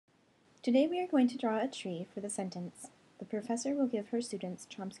Today we are going to draw a tree for the sentence, "The professor will give her students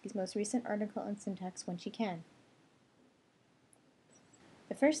Chomsky's most recent article on syntax when she can."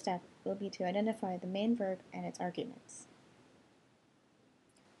 The first step will be to identify the main verb and its arguments.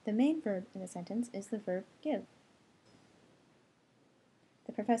 The main verb in the sentence is the verb give.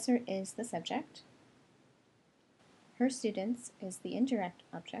 The professor is the subject. Her students is the indirect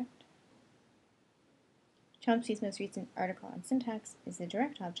object. Chomsky's most recent article on syntax is the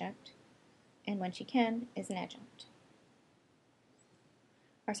direct object, and when she can is an adjunct.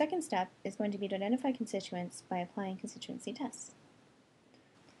 Our second step is going to be to identify constituents by applying constituency tests.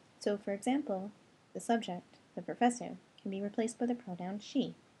 So, for example, the subject, the professor, can be replaced by the pronoun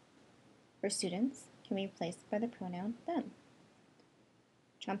she. Her students can be replaced by the pronoun them.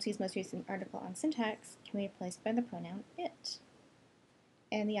 Chomsky's most recent article on syntax can be replaced by the pronoun it.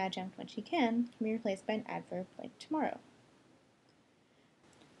 And the adjunct when she can be replaced by an adverb like tomorrow.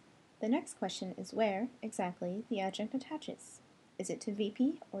 The next question is where, exactly, the adjunct attaches. Is it to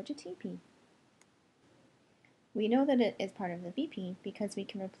VP or to TP? We know that it is part of the VP because we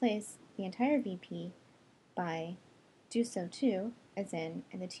can replace the entire VP by do so too, as in,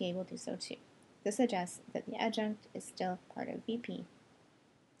 and the TA will do so too. This suggests that the adjunct is still part of VP,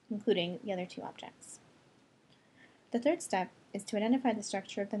 including the other two objects. The third step is to identify the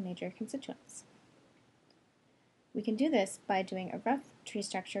structure of the major constituents. We can do this by doing a rough tree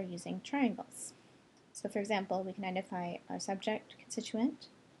structure using triangles. So for example, we can identify our subject constituent,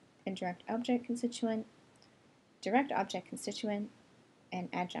 indirect object constituent, direct object constituent, and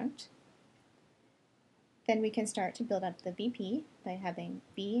adjunct. Then we can start to build up the VP by having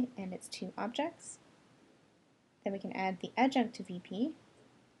V and its two objects. Then we can add the adjunct to VP.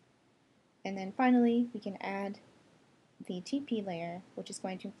 And then finally, we can add the TP layer, which is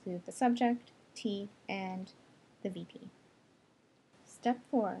going to include the subject, T, and the VP. Step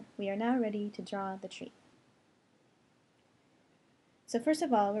 4, we are now ready to draw the tree. So first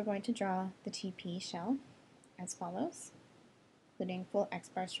of all, we're going to draw the TP shell as follows, including full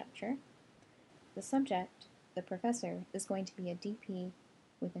X-bar structure. The subject, the professor, is going to be a DP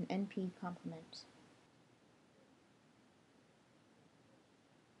with an NP complement.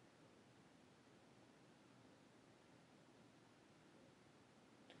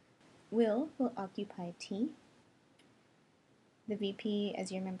 Will occupy T. The VP,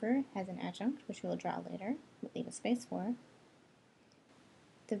 as you remember, has an adjunct, which we'll draw later, but leave a space for.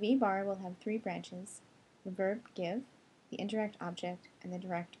 The V bar will have three branches: the verb give, the indirect object, and the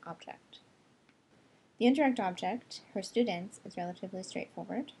direct object. The indirect object, her students, is relatively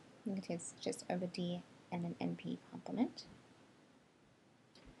straightforward. It contains just of a D and an NP complement.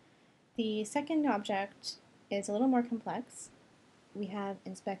 The second object is a little more complex. We have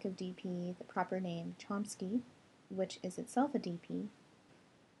in spec of DP the proper name Chomsky, which is itself a DP.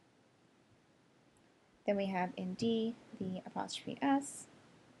 Then we have in D the apostrophe S.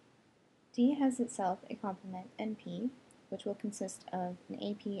 D has itself a complement NP, which will consist of an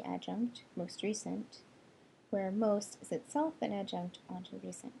AP adjunct, most recent, where most is itself an adjunct onto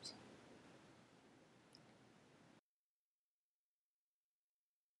recent.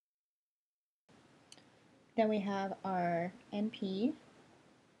 Then we have our NP,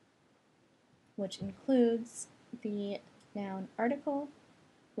 which includes the noun article,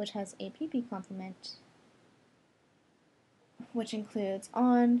 which has a PP complement, which includes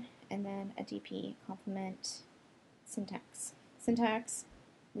on, and then a DP complement syntax. Syntax,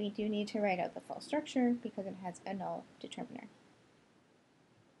 we do need to write out the full structure because it has a null determiner.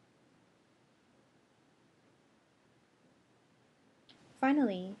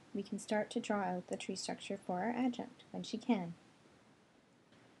 Finally, we can start to draw out the tree structure for our adjunct when she can.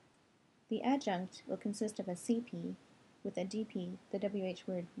 The adjunct will consist of a CP with a DP, the WH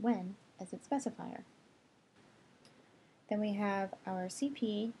word when, as its specifier. Then we have our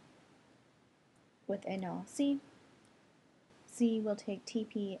CP with a null C. C will take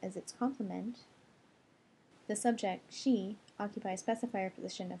TP as its complement. The subject, she, occupies specifier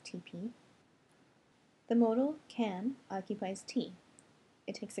position of TP. The modal, can, occupies T.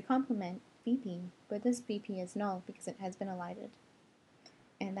 It takes a complement, VP, but this VP is null because it has been elided.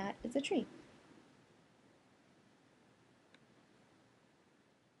 And that is a tree.